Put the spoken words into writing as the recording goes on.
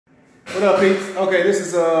What up, peeps? Okay, this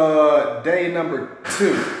is day number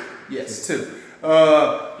 2. Yes, 2.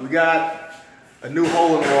 We got a new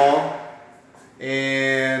hole in the wall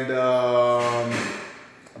and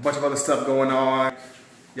a bunch of other stuff going on.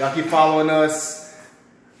 Y'all keep following us.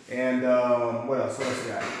 And what else? What else we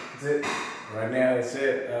got? That's it? Right now, that's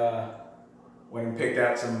it. Went and picked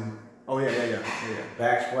out some. Oh yeah.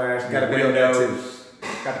 Backsplash. Got a video of that too.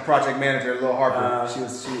 Got the project manager, L.L. Harper. She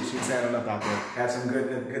was standing up out there. Had some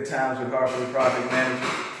good times with Harper, the project manager.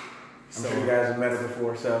 I'm sure you guys have met her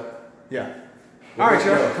before, so yeah. All right,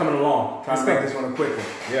 y'all. Coming along. Trying to make this one a quick one.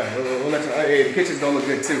 Yeah, we'll let you. Hey, the kitchen's gonna look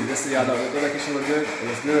good too. Just so y'all know, the kitchen look good. It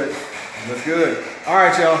looks good. It looks good. All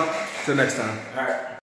right, y'all. Till next time. All right.